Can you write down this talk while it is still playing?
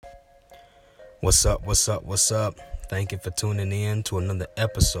What's up? What's up? What's up? Thank you for tuning in to another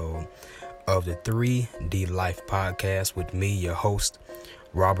episode of the 3D Life Podcast with me, your host,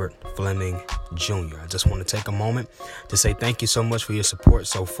 Robert Fleming Jr. I just want to take a moment to say thank you so much for your support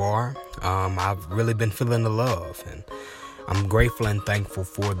so far. I've really been feeling the love, and I'm grateful and thankful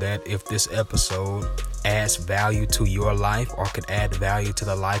for that. If this episode adds value to your life or could add value to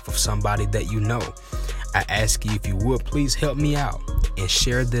the life of somebody that you know, I ask you if you would please help me out and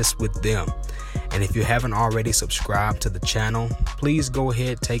share this with them. And if you haven't already subscribed to the channel, please go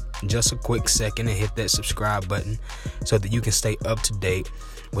ahead, take just a quick second and hit that subscribe button so that you can stay up to date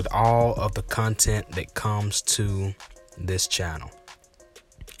with all of the content that comes to this channel.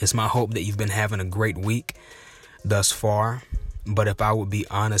 It's my hope that you've been having a great week thus far. But if I would be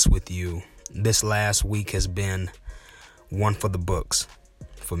honest with you, this last week has been one for the books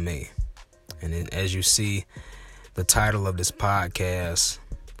for me. And as you see the title of this podcast,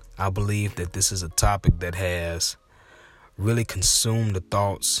 I believe that this is a topic that has really consumed the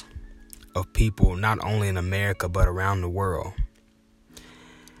thoughts of people, not only in America, but around the world.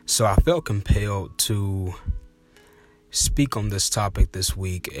 So I felt compelled to speak on this topic this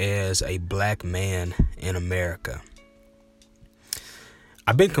week as a black man in America.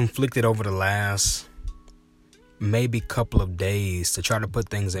 I've been conflicted over the last maybe couple of days to try to put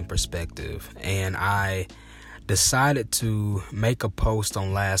things in perspective. And I decided to make a post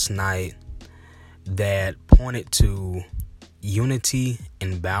on last night that pointed to unity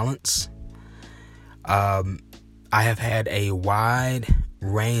and balance. I have had a wide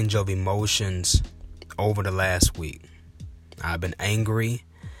range of emotions over the last week. I've been angry.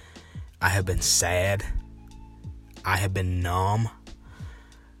 I have been sad. I have been numb.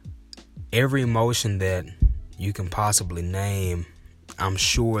 Every emotion that you can possibly name, I'm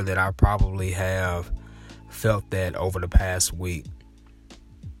sure that I probably have felt that over the past week.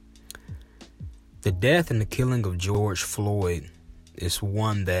 The death and the killing of George Floyd is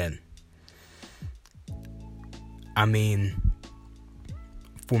one that,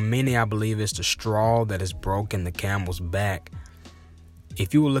 for many, I believe it's the straw that has broken the camel's back.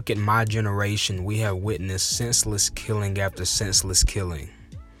 If you will look at my generation, we have witnessed senseless killing after senseless killing.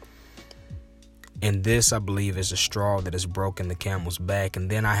 And this, I believe, is the straw that has broken the camel's back.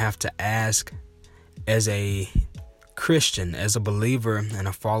 And then I have to ask, as a Christian, as a believer and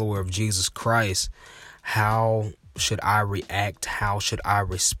a follower of Jesus Christ, how should I react? How should I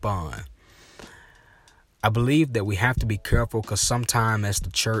respond? I believe that we have to be careful because sometimes as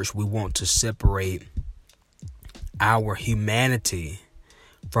the church, we want to separate our humanity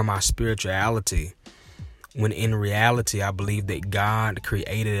from our spirituality, when in reality, I believe that God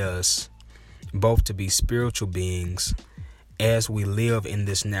created us both to be spiritual beings as we live in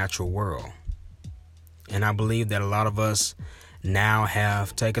this natural world. And I believe that a lot of us now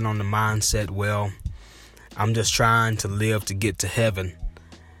have taken on the mindset, well, I'm just trying to live to get to heaven.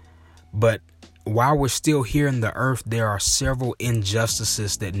 But while we're still here in the earth, there are several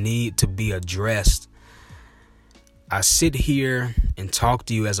injustices that need to be addressed. I sit here and talk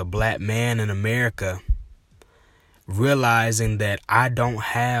to you as a black man in America, realizing that I don't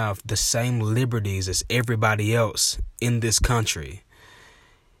have the same liberties as everybody else in this country.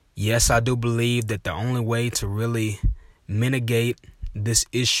 Yes, I do believe that the only way to really mitigate this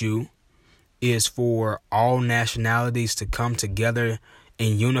issue is for all nationalities to come together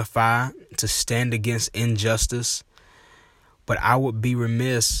and unify to stand against injustice. But I would be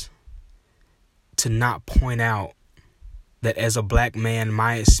remiss to not point out that as a black man,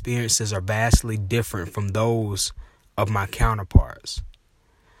 my experiences are vastly different from those of my counterparts.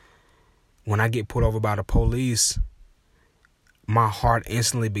 When I get pulled over by the police, my heart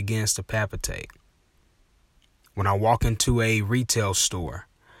instantly begins to palpitate. When I walk into a retail store,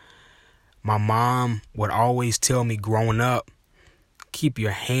 my mom would always tell me growing up, keep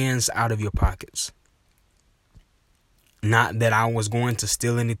your hands out of your pockets. Not that I was going to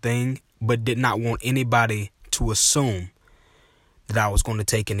steal anything, but did not want anybody to assume that I was going to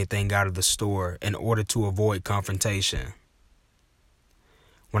take anything out of the store in order to avoid confrontation.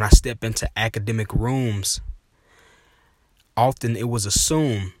 When I step into academic rooms, often it was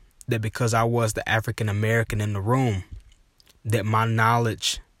assumed that because I was the African American in the room, that my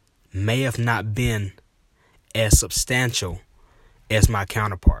knowledge may have not been as substantial as my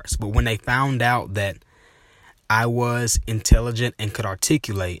counterparts. But when they found out that I was intelligent and could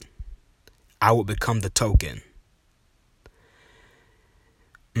articulate, I would become the token.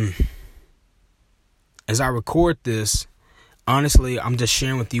 As I record this, honestly, I'm just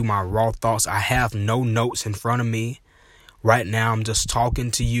sharing with you my raw thoughts. I have no notes in front of me. Right now, I'm just talking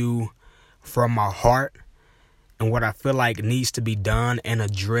to you from my heart and what I feel like needs to be done and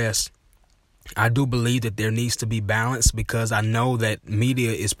addressed I do believe that there needs to be balance, because I know that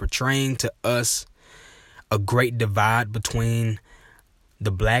media is portraying to us a great divide between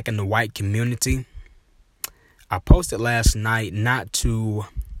the black and the white community. I posted last night not to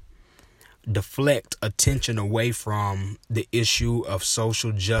deflect attention away from the issue of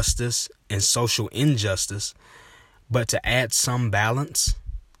social justice and social injustice, but to add some balance.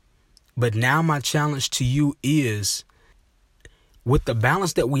 But now my challenge to you is, with the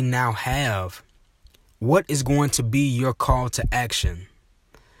balance that we now have, what is going to be your call to action?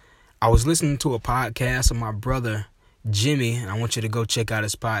 I was listening to a podcast of my brother Jimmy, and I want you to go check out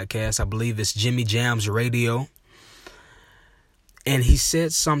his podcast. I believe it's Jimmy Jams Radio. And he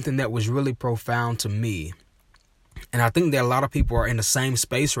said something that was really profound to me. And I think that a lot of people are in the same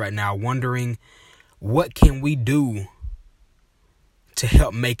space right now, wondering, what can we do to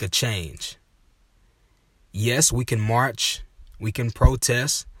help make a change? Yes, we can march. We can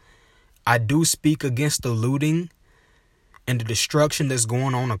protest. I do speak against the looting and the destruction that's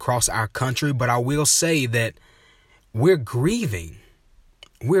going on across our country. But I will say that we're grieving.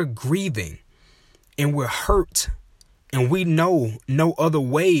 We're grieving. And we're hurt. And we know no other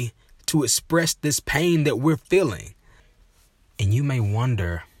way to express this pain that we're feeling. And you may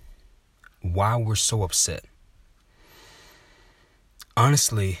wonder why we're so upset.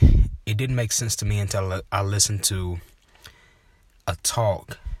 Honestly, it didn't make sense to me until I listened to a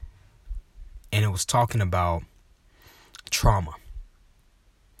talk. And it was talking about trauma.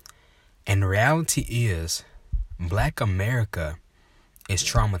 And the reality is, Black America is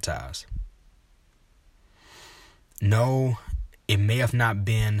traumatized. No, it may have not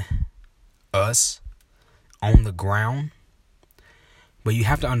been us on the ground, but you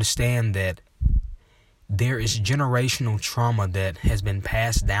have to understand that there is generational trauma that has been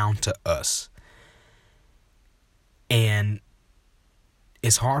passed down to us. And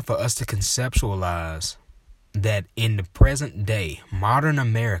it's hard for us to conceptualize that in the present day, modern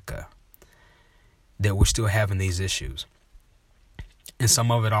America, that we're still having these issues. And some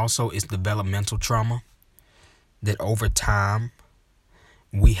of it also is developmental trauma. That over time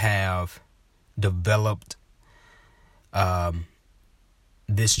we have developed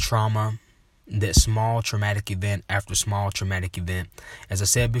this trauma, that small traumatic event after small traumatic event. As I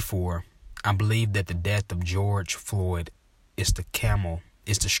said before, I believe that the death of George Floyd is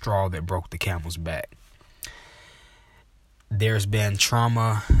the straw that broke the camel's back. There's been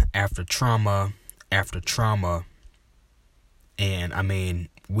trauma after trauma after trauma. And I mean,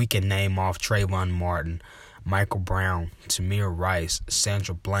 we can name off Trayvon Martin, Michael Brown, Tamir Rice,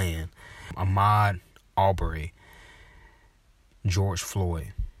 Sandra Bland, Ahmaud Arbery, George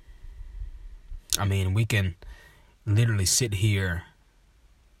Floyd. I mean, we can literally sit here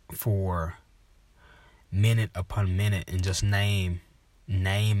for minute upon minute and just name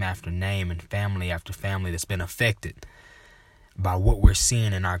after name and family after family that's been affected by what we're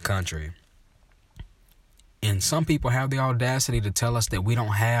seeing in our country. And some people have the audacity to tell us that we don't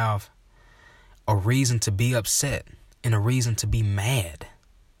have a reason to be upset and a reason to be mad.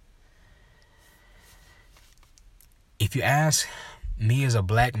 If you ask me as a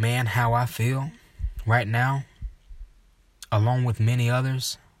black man how I feel right now, along with many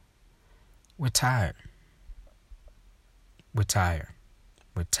others, we're tired. We're tired.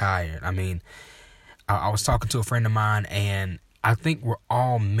 We're tired. I mean, I was talking to a friend of mine, and I think we're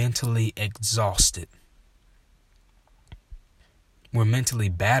all mentally exhausted. We're mentally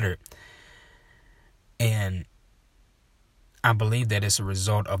battered. And I believe that it's a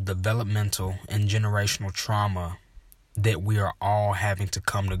result of developmental and generational trauma that we are all having to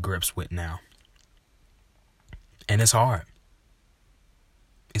come to grips with now. And it's hard.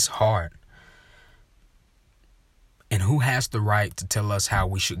 It's hard. And who has the right to tell us how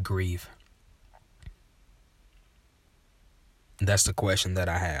we should grieve? That's the question that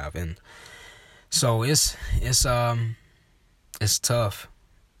I have. And so it's tough.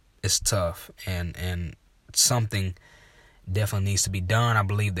 It's tough, and something definitely needs to be done. I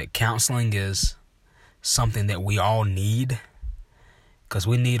believe that counseling is something that we all need, because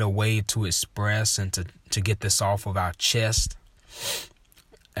we need a way to express and to get this off of our chest.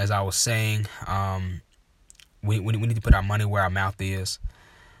 As I was saying, we need to put our money where our mouth is.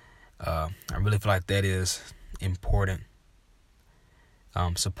 I really feel like that is important.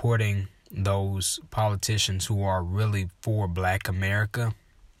 Supporting those politicians who are really for Black America.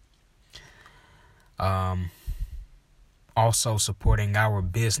 Also supporting our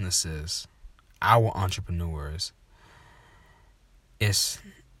businesses, our entrepreneurs.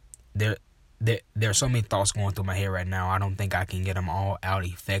 There are so many thoughts going through my head right now. I don't think I can get them all out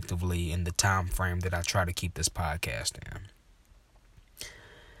effectively in the time frame that I try to keep this podcast in.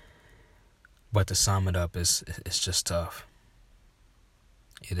 But to sum it up, it's just tough.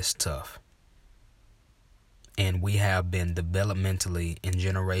 It is tough. And we have been developmentally and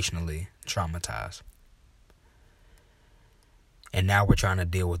generationally traumatized. And now we're trying to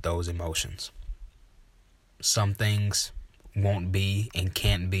deal with those emotions. Some things won't be and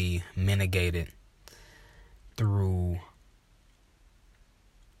can't be mitigated through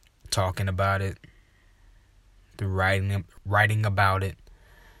talking about it, through writing about it.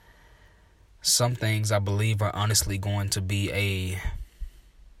 Some things I believe are honestly going to be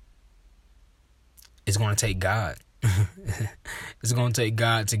it's going to take God. It's going to take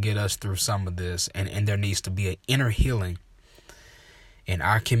God to get us through some of this. And there needs to be an inner healing in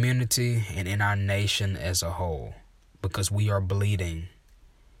our community and in our nation as a whole. Because we are bleeding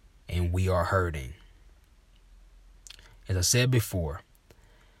and we are hurting. As I said before,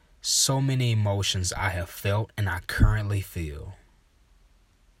 so many emotions I have felt and I currently feel.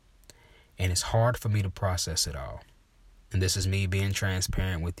 And it's hard for me to process it all. And this is me being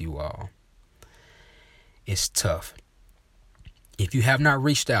transparent with you all. It's tough. If you have not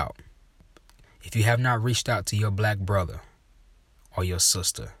reached out to your black brother or your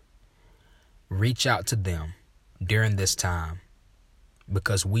sister, reach out to them during this time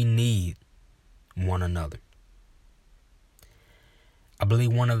because we need one another. I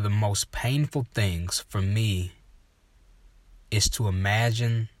believe one of the most painful things for me is to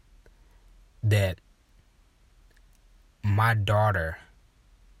imagine that my daughter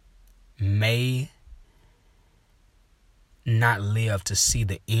may not live to see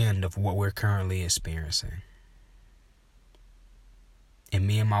the end of what we're currently experiencing. And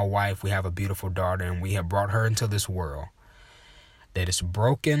me and my wife, we have a beautiful daughter, and we have brought her into this world that is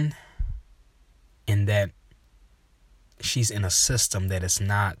broken and that she's in a system that is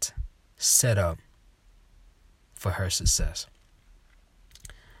not set up for her success.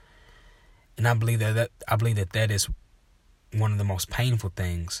 And I believe that is one of the most painful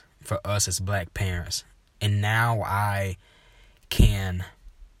things for us as black parents. And now I can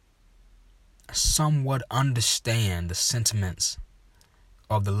somewhat understand the sentiments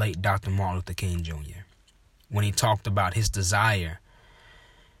of the late Dr. Martin Luther King Jr. when he talked about his desire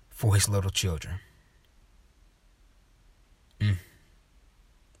for his little children.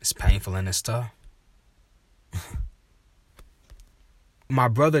 It's painful and it's tough. My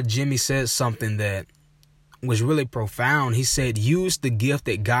brother Jimmy said something that was really profound. He said, use the gift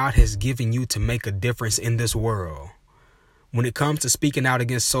that God has given you to make a difference in this world. When it comes to speaking out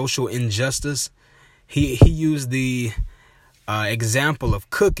against social injustice, he used the example of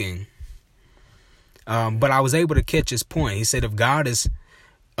cooking. But I was able to catch his point. He said, if God has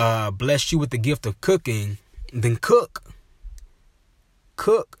blessed you with the gift of cooking, then cook.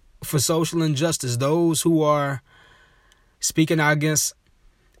 Cook for social injustice. Those who are speaking out against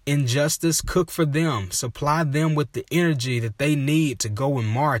injustice, cook for them. Supply them with the energy that they need to go and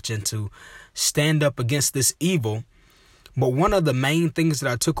march and to stand up against this evil. But one of the main things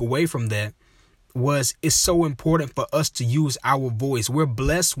that I took away from that was it's so important for us to use our voice. We're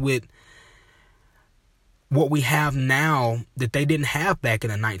blessed with what we have now that they didn't have back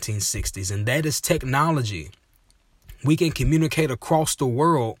in the 1960s, and that is technology. We can communicate across the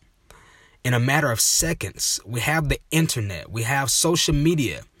world in a matter of seconds. We have the internet. We have social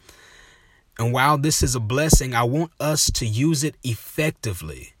media. And while this is a blessing, I want us to use it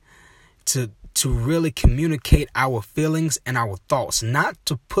effectively to really communicate our feelings and our thoughts, not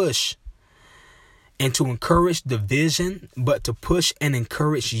to push and to encourage division, but to push and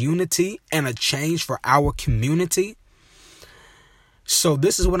encourage unity and a change for our community. So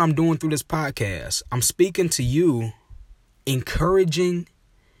this is what I'm doing through this podcast. I'm speaking to you, encouraging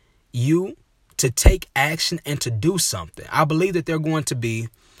you to take action and to do something. I believe that there are going to be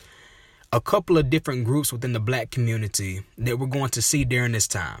a couple of different groups within the black community that we're going to see during this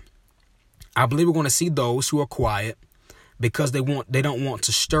time. I believe we're going to see those who are quiet because they don't want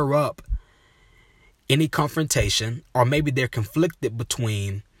to stir up any confrontation, or maybe they're conflicted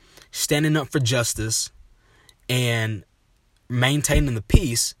between standing up for justice and maintaining the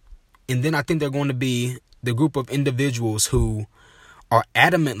peace. And then I think they're going to be the group of individuals who are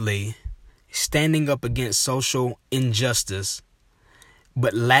adamantly standing up against social injustice,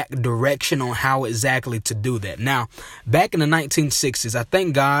 but lack direction on how exactly to do that. Now, back in the 1960s, I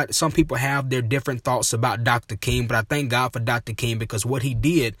thank God some people have their different thoughts about Dr. King, but I thank God for Dr. King because what he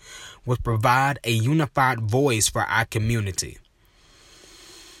did was provide a unified voice for our community.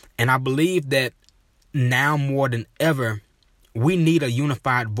 And I believe that now more than ever, we need a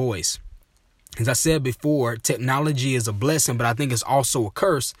unified voice. As I said before, technology is a blessing, but I think it's also a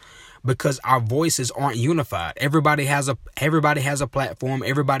curse because our voices aren't unified. Everybody has a platform.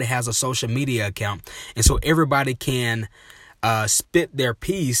 Everybody has a social media account. And so everybody can spit their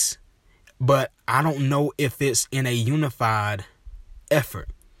piece, but I don't know if it's in a unified effort.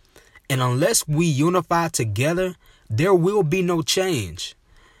 And unless we unify together, there will be no change.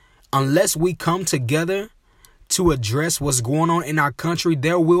 Unless we come together to address what's going on in our country,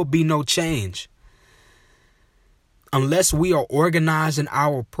 there will be no change. Unless we are organized in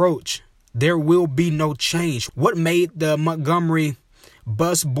our approach, there will be no change. What made the Montgomery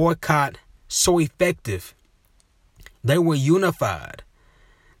bus boycott so effective? They were unified.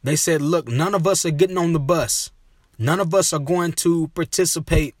 They said, look, none of us are getting on the bus. None of us are going to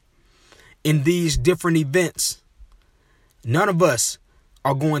participate in these different events. None of us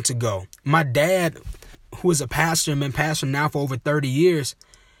are going to go. My dad, who is a pastor and been pastor now for over 30 years,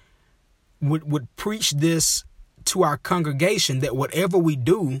 would preach this to our congregation, that whatever we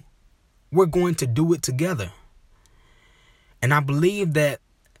do, we're going to do it together. And I believe that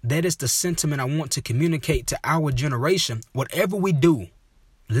is the sentiment I want to communicate to our generation. Whatever we do,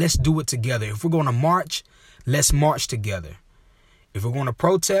 let's do it together. If we're going to march, let's march together. If we're going to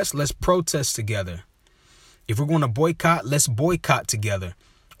protest, let's protest together. If we're going to boycott, let's boycott together.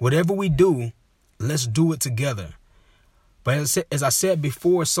 Whatever we do, let's do it together. But as I said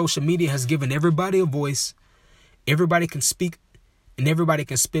before, social media has given everybody a voice. Everybody can speak and everybody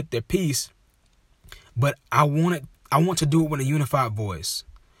can spit their piece. But I want to do it with a unified voice,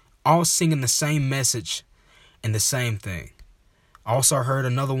 all singing the same message and the same thing. I also heard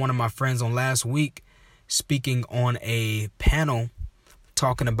another one of my friends on last week speaking on a panel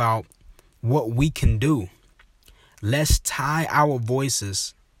talking about what we can do. Let's tie our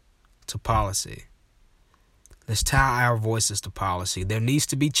voices to policy. Let's tie our voices to policy. There needs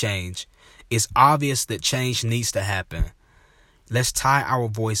to be change. It's obvious that change needs to happen. Let's tie our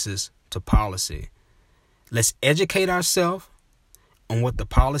voices to policy. Let's educate ourselves on what the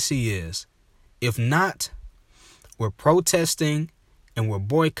policy is. If not, we're protesting and we're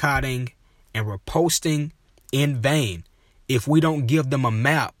boycotting and we're posting in vain if we don't give them a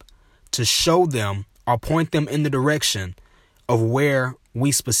map to show them or point them in the direction of where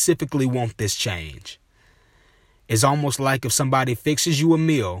we specifically want this change. It's almost like if somebody fixes you a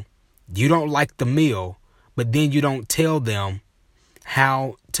meal, you don't like the meal, but then you don't tell them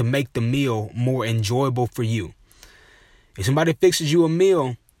how to make the meal more enjoyable for you. If somebody fixes you a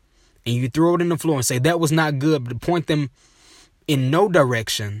meal and you throw it in the floor and say that was not good, but point them in no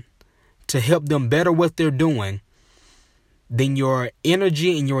direction to help them better what they're doing, then your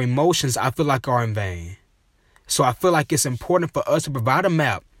energy and your emotions, I feel like, are in vain. So I feel like it's important for us to provide a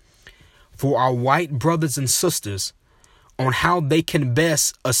map for our white brothers and sisters on how they can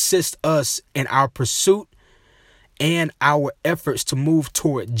best assist us in our pursuit and our efforts to move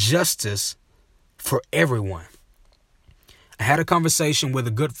toward justice for everyone. I had a conversation with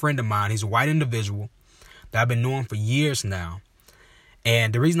a good friend of mine. He's a white individual that I've been knowing for years now.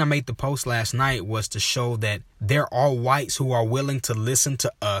 And the reason I made the post last night was to show that there are whites who are willing to listen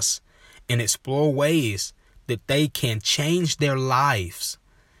to us and explore ways that they can change their lives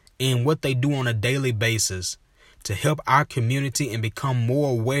in what they do on a daily basis to help our community and become more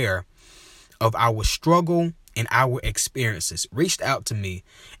aware of our struggle and our experiences. Reached out to me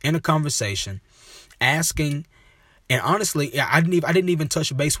in a conversation asking, and honestly, I didn't even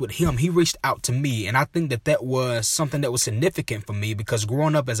touch base with him. He reached out to me, and I think that was something that was significant for me because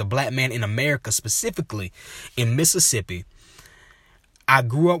growing up as a black man in America, specifically in Mississippi, I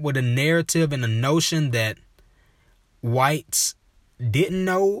grew up with a narrative and a notion that whites didn't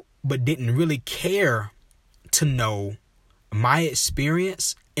know but didn't really care to know my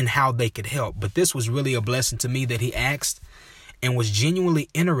experience and how they could help. But this was really a blessing to me that he asked and was genuinely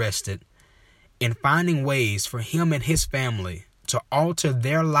interested in finding ways for him and his family to alter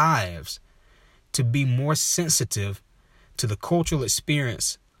their lives to be more sensitive to the cultural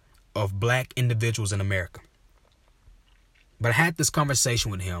experience of black individuals in America. But I had this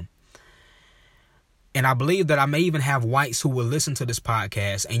conversation with him, and I believe that I may even have whites who will listen to this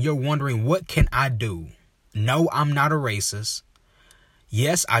podcast, and you're wondering, what can I do? No, I'm not a racist.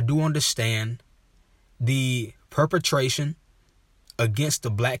 Yes, I do understand the perpetration against the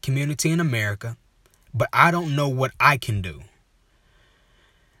black community in America, but I don't know what I can do.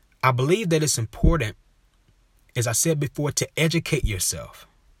 I believe that it's important, as I said before, to educate yourself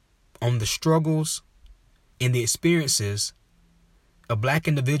on the struggles and the experiences of black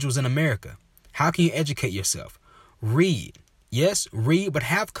individuals in America. How can you educate yourself? Read. Yes, read, but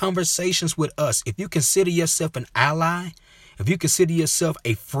have conversations with us. If you consider yourself an ally, if you consider yourself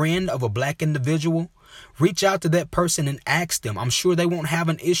a friend of a black individual, Reach out to that person and ask them. I'm sure they won't have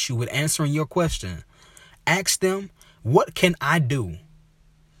an issue with answering your question. Ask them, what can I do?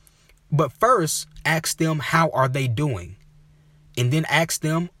 But first, ask them, how are they doing? And then ask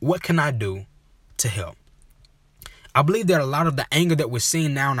them, what can I do to help? I believe that a lot of the anger that we're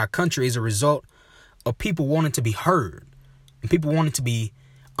seeing now in our country is a result of people wanting to be heard and people wanting to be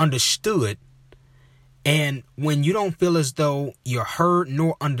understood. And when you don't feel as though you're heard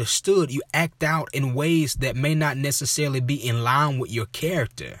nor understood, you act out in ways that may not necessarily be in line with your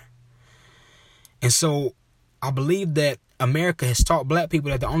character. And so I believe that America has taught black people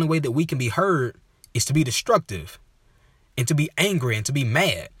that the only way that we can be heard is to be destructive and to be angry and to be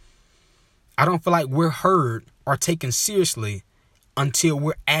mad. I don't feel like we're heard or taken seriously until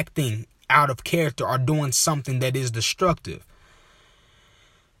we're acting out of character or doing something that is destructive.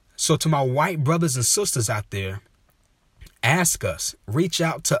 So to my white brothers and sisters out there, ask us, reach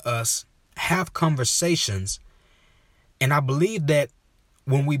out to us, have conversations. And I believe that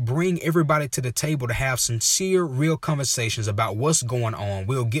when we bring everybody to the table to have sincere, real conversations about what's going on,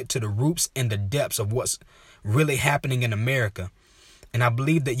 we'll get to the roots and the depths of what's really happening in America. And I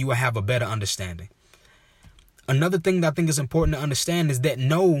believe that you will have a better understanding. Another thing that I think is important to understand is that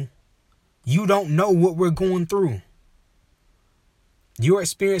no, you don't know what we're going through. Your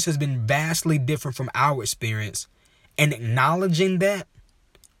experience has been vastly different from our experience, and acknowledging that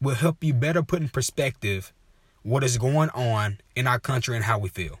will help you better put in perspective what is going on in our country and how we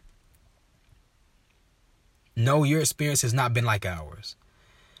feel. No, your experience has not been like ours.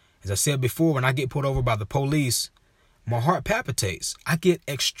 As I said before, when I get pulled over by the police, my heart palpitates. I get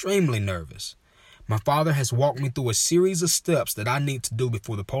extremely nervous. My father has walked me through a series of steps that I need to do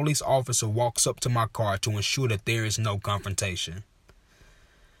before the police officer walks up to my car to ensure that there is no confrontation.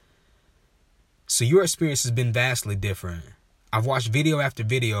 So your experience has been vastly different. I've watched video after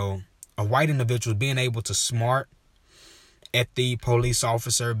video of white individuals being able to smart at the police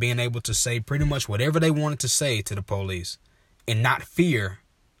officer, being able to say pretty much whatever they wanted to say to the police and not fear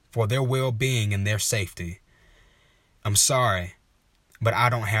for their well-being and their safety. I'm sorry, but I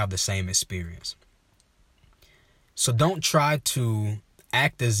don't have the same experience. So don't try to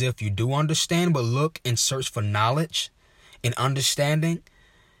act as if you do understand, but look and search for knowledge and understanding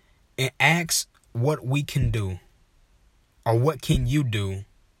and ask what we can do or what can you do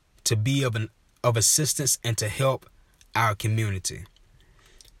to be of assistance and to help our community.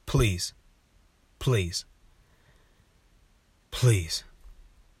 Please, please, please.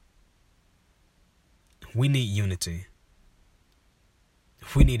 We need unity.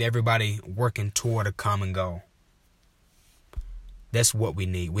 We need everybody working toward a common goal. That's what we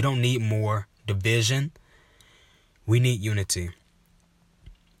need. We don't need more division. We need unity.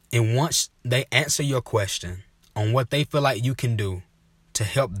 And once they answer your question on what they feel like you can do to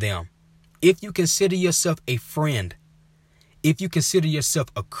help them, if you consider yourself a friend, if you consider yourself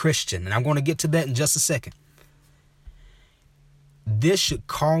a Christian, and I'm going to get to that in just a second, this should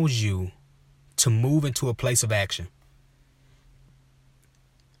cause you to move into a place of action.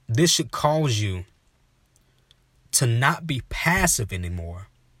 This should cause you to not be passive anymore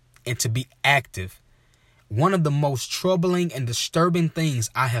and to be active. One of the most troubling and disturbing things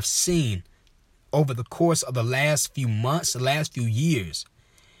I have seen over the course of the last few months, the last few years,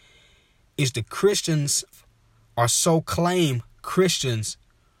 is the Christians or so claimed Christians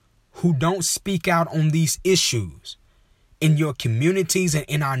who don't speak out on these issues in your communities and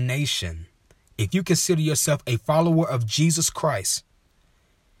in our nation. If you consider yourself a follower of Jesus Christ,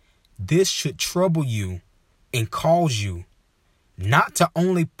 this should trouble you and cause you not to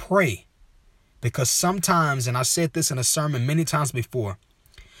only pray, because sometimes, and I said this in a sermon many times before,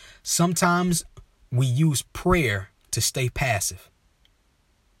 sometimes we use prayer to stay passive.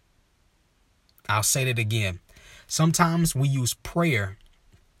 I'll say that again. Sometimes we use prayer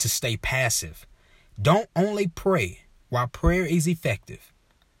to stay passive. Don't only pray. While prayer is effective,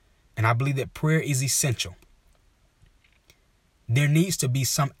 and I believe that prayer is essential, there needs to be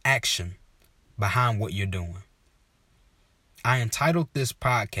some action behind what you're doing. I entitled this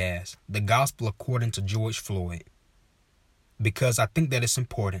podcast, The Gospel According to George Floyd, because I think that it's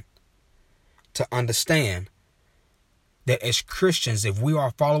important to understand that as Christians, if we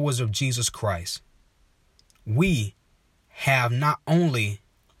are followers of Jesus Christ, we have not only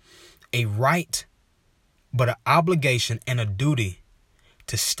a right, but an obligation and a duty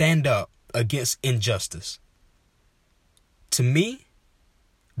to stand up against injustice. To me,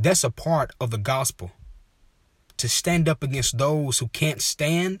 that's a part of the gospel. To stand up against those who can't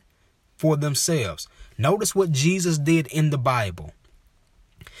stand for themselves. Notice what Jesus did in the Bible.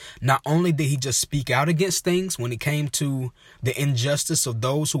 Not only did he just speak out against things when it came to the injustice of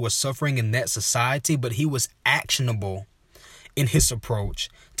those who were suffering in that society, but he was actionable in his approach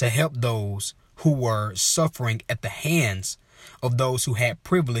to help those who were suffering at the hands of those who had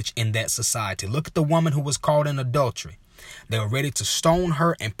privilege in that society. Look at the woman who was caught in adultery. They were ready to stone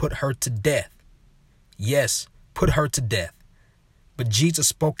her and put her to death. Yes, put her to death. But Jesus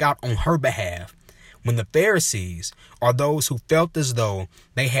spoke out on her behalf. When the Pharisees, or those who felt as though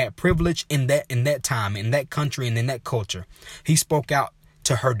they had privilege in that time, in that country, and in that culture, he spoke out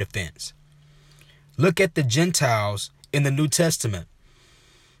to her defense. Look at the Gentiles in the New Testament.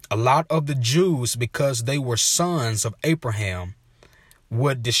 A lot of the Jews, because they were sons of Abraham,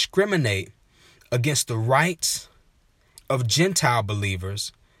 would discriminate against the rights of Gentile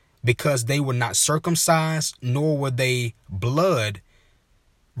believers because they were not circumcised, nor were they blood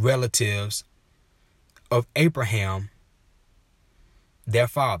relatives of Abraham, their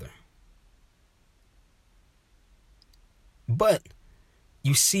father. But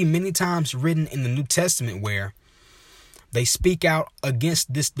you see many times written in the New Testament where they speak out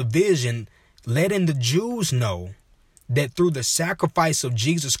against this division, letting the Jews know that through the sacrifice of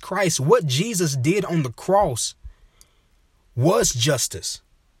Jesus Christ, what Jesus did on the cross was justice.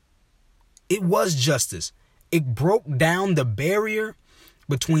 It was justice. It broke down the barrier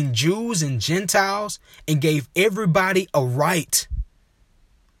between Jews and Gentiles and gave everybody a right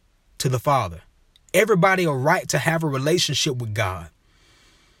to the Father. Everybody a right to have a relationship with God.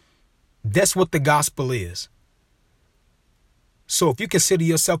 That's what the gospel is. So if you consider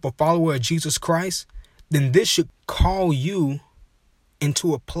yourself a follower of Jesus Christ, then this should call you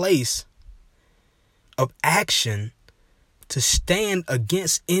into a place of action to stand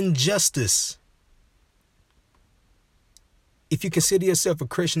against injustice. If you consider yourself a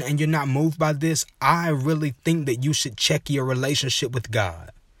Christian and you're not moved by this, I really think that you should check your relationship with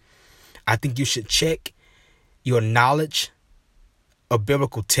God. I think you should check your knowledge of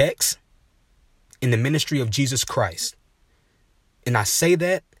biblical texts in the ministry of Jesus Christ. And I say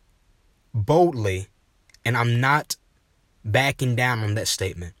that boldly, and I'm not backing down on that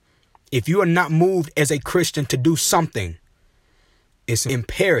statement. If you are not moved as a Christian to do something, it's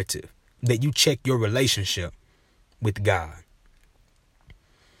imperative that you check your relationship with God.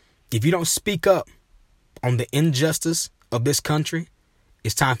 If you don't speak up on the injustice of this country,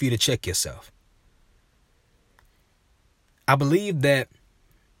 it's time for you to check yourself. I believe that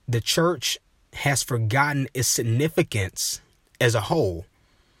the church has forgotten its significance as a whole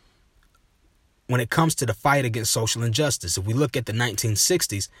when it comes to the fight against social injustice. If we look at the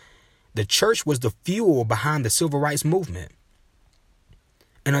 1960s, the church was the fuel behind the civil rights movement.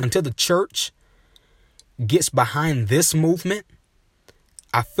 And until the church gets behind this movement,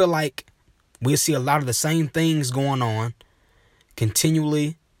 I feel like we'll see a lot of the same things going on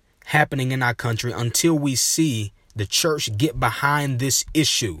continually happening in our country until we see the church get behind this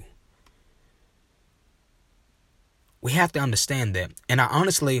issue. We have to understand that. And I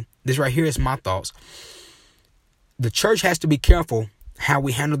honestly, this right here is my thoughts. The church has to be careful how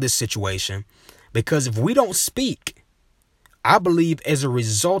we handle this situation, because if we don't speak, I believe as a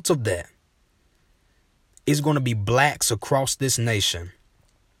result of that, it's going to be blacks across this nation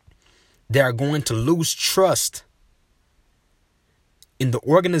that are going to lose trust in the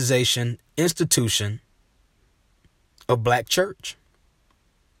organization, institution of black church.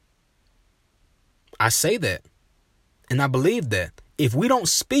 I say that, and I believe that. If we don't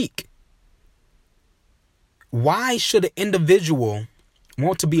speak, why should an individual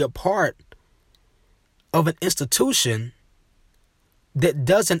want to be a part of an institution that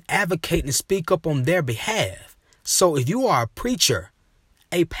doesn't advocate and speak up on their behalf? So if you are a preacher,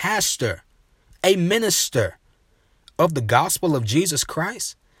 a pastor, a minister of the gospel of Jesus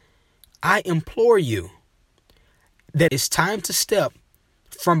Christ, I implore you that it's time to step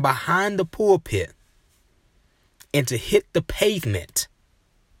from behind the pulpit and to hit the pavement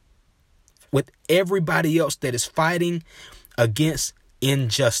with everybody else that is fighting against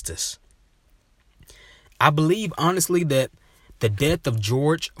injustice. I believe honestly that the death of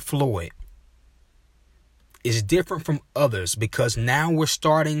George Floyd is different from others because now we're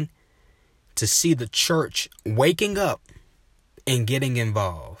starting to see the church waking up and getting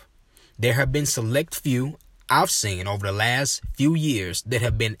involved. There have been select few I've seen over the last few years that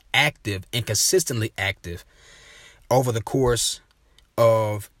have been active and consistently active over the course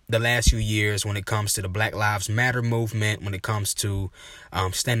of the last few years when it comes to the Black Lives Matter movement, when it comes to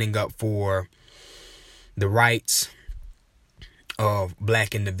standing up for the rights of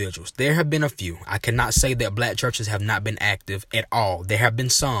black individuals. There have been a few. I cannot say that black churches have not been active at all. There have been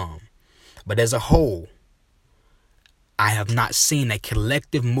some. But as a whole, I have not seen a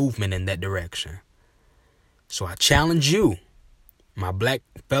collective movement in that direction. So I challenge you, my black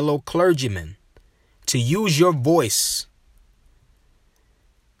fellow clergymen, to use your voice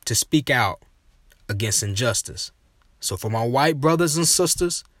to speak out against injustice. So for my white brothers and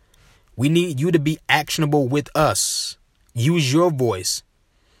sisters, we need you to be actionable with us. Use your voice.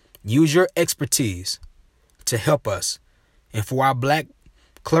 Use your expertise to help us. And for our black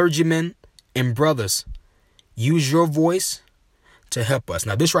clergymen and brothers, use your voice to help us.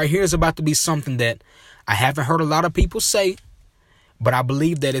 Now, this right here is about to be something that I haven't heard a lot of people say, but I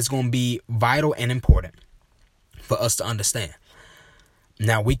believe that it's going to be vital and important for us to understand.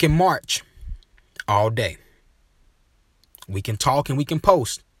 Now, we can march all day. We can talk and we can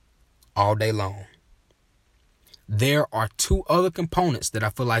post all day long. There are two other components that I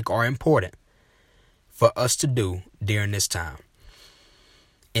feel like are important for us to do during this time.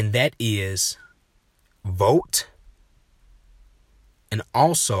 And that is vote and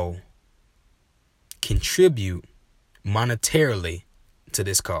also contribute monetarily to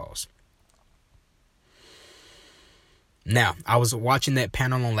this cause. Now, I was watching that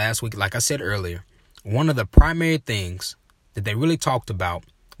panel on last week. Like I said earlier, one of the primary things that they really talked about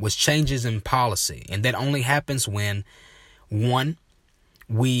was changes in policy. And that only happens when, one,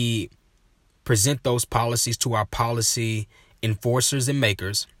 we present those policies to our policy enforcers and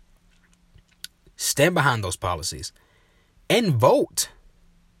makers, stand behind those policies, and vote.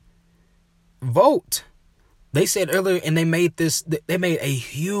 Vote. They said earlier, and they made a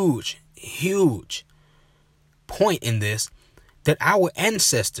huge point in this, that our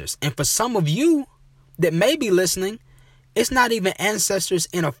ancestors, and for some of you that may be listening, it's not even ancestors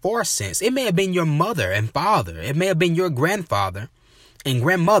in a far sense. It may have been your mother and father. It may have been your grandfather and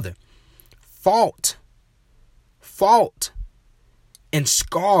grandmother. Fought, and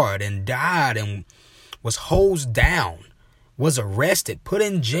scarred and died and was hosed down, was arrested, put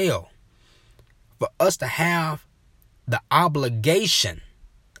in jail, for us to have the obligation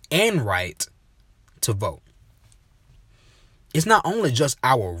and right to vote. It's not only just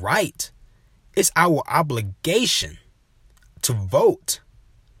our right, it's our obligation to vote.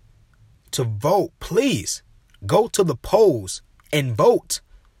 To vote. Please go to the polls and vote.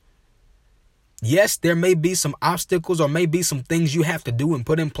 Yes, there may be some obstacles or may be some things you have to do and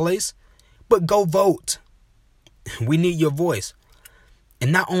put in place, but go vote. We need your voice.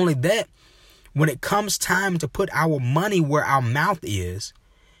 And not only that, when it comes time to put our money where our mouth is,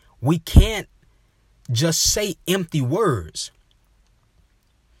 we can't just say empty words.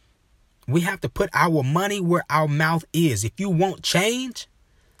 We have to put our money where our mouth is. If you want change,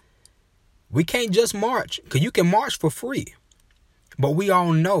 we can't just march, because you can march for free. But we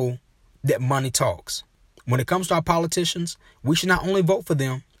all know that money talks. When it comes to our politicians, we should not only vote for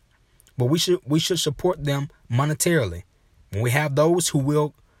them, but we should support them monetarily. When we have those who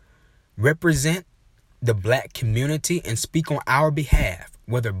will represent the black community and speak on our behalf,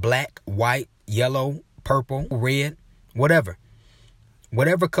 whether black, white, yellow, purple, red, whatever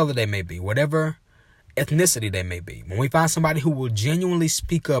color they may be, whatever ethnicity they may be. When we find somebody who will genuinely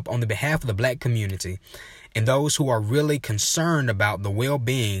speak up on the behalf of the black community and those who are really concerned about the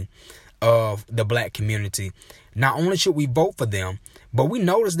well-being of the black community, not only should we vote for them, but we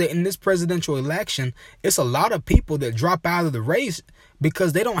notice that in this presidential election, it's a lot of people that drop out of the race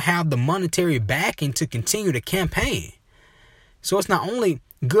because they don't have the monetary backing to continue to campaign. So it's not only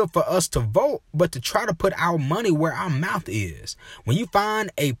good for us to vote, but to try to put our money where our mouth is. When you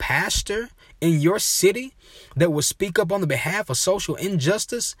find a pastor in your city that will speak up on the behalf of social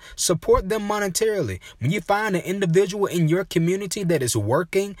injustice, support them monetarily. When you find an individual in your community that is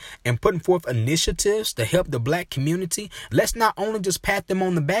working and putting forth initiatives to help the black community, let's not only just pat them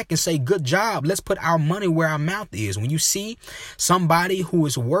on the back and say, good job, let's put our money where our mouth is. When you see somebody who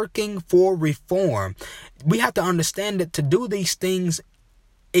is working for reform, we have to understand that to do these things,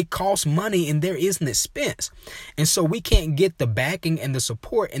 it costs money and there is an expense. And so we can't get the backing and the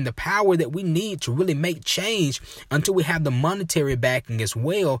support and the power that we need to really make change until we have the monetary backing as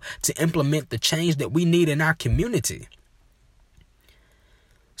well to implement the change that we need in our community.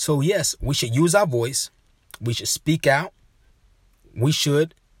 So yes, we should use our voice. We should speak out. We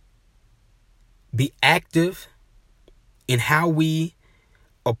should be active in how we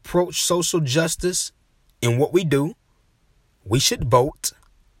approach social justice in what we do. We should vote.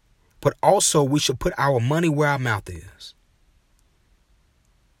 But also, we should put our money where our mouth is.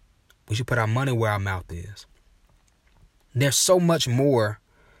 We should put our money where our mouth is. There's so much more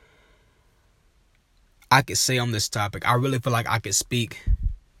I could say on this topic. I really feel like I could speak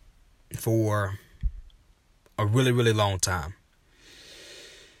for a really, really long time.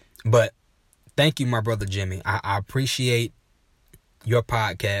 But thank you, my brother Jimmy. I appreciate your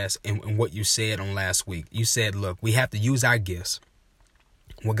podcast and what you said on last week. You said, look, we have to use our gifts,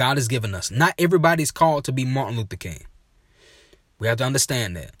 what God has given us. Not everybody's called to be Martin Luther King. We have to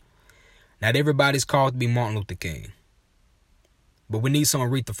understand that. Not everybody's called to be Martin Luther King. But we need some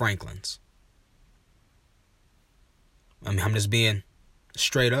Aretha Franklins. I mean, I'm just being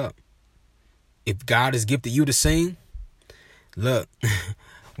straight up. If God has gifted you to sing, look,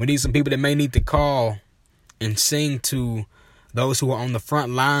 we need some people that may need to call and sing to those who are on the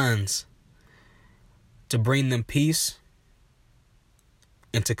front lines to bring them peace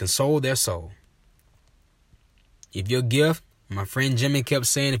and to console their soul. If your gift, my friend Jimmy kept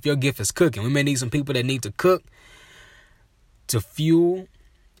saying, if your gift is cooking, we may need some people that need to cook to fuel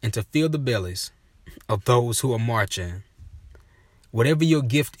and to fill the bellies of those who are marching. Whatever your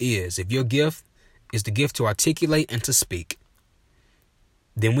gift is, if your gift is the gift to articulate and to speak,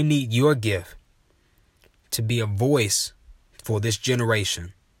 then we need your gift to be a voice for this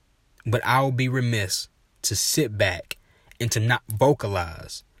generation. But I will be remiss to sit back and to not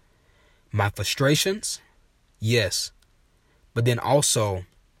vocalize my frustrations, yes, but then also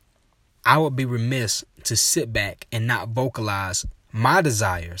I would be remiss to sit back and not vocalize my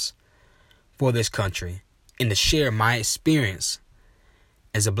desires for this country and to share my experience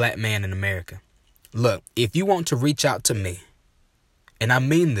as a black man in America. Look, if you want to reach out to me, and I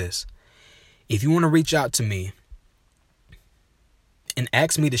mean this, if you want to reach out to me and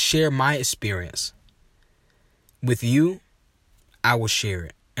ask me to share my experience with you, I will share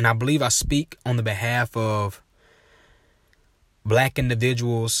it. And I believe I speak on the behalf of black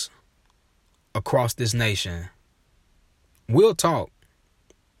individuals across this nation. We'll talk,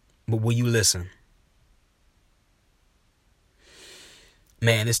 but will you listen?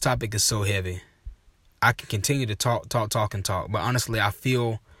 Man, this topic is so heavy. I can continue to talk, but honestly, I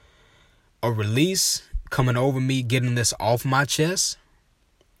feel a release coming over me, getting this off my chest,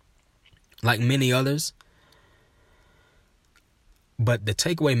 like many others. But the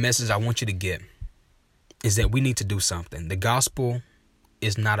takeaway message I want you to get is that we need to do something. The gospel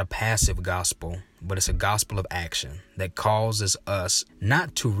is not a passive gospel, but it's a gospel of action that causes us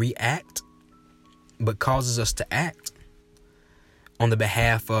not to react, but causes us to act on the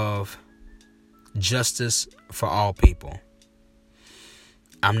behalf of justice for all people.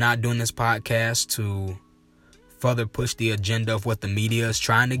 I'm not doing this podcast to further push the agenda of what the media is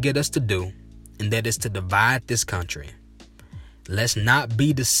trying to get us to do, and that is to divide this country. Let's not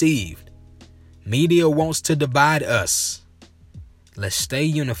be deceived. Media wants to divide us. Let's stay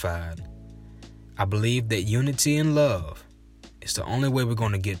unified. I believe that unity and love is the only way we're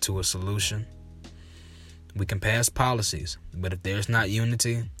going to get to a solution. We can pass policies, but if there's not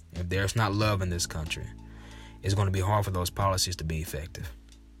unity, if there's not love in this country, it's going to be hard for those policies to be effective.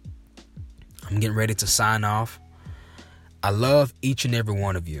 I'm getting ready to sign off. I love each and every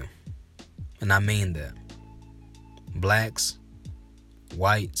one of you, and I mean that. Blacks,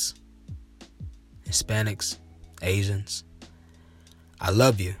 whites, Hispanics, Asians, I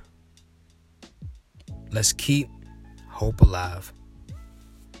love you. Let's keep hope alive,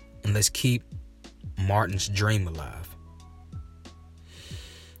 and let's keep Martin's dream alive.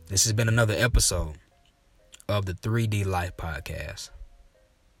 This has been another episode of the 3D Life Podcast.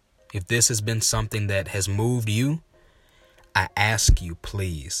 If this has been something that has moved you, I ask you,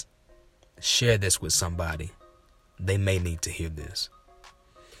 please, share this with somebody. They may need to hear this.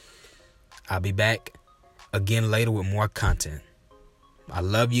 I'll be back again later with more content. I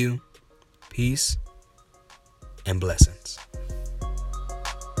love you. Peace and blessings.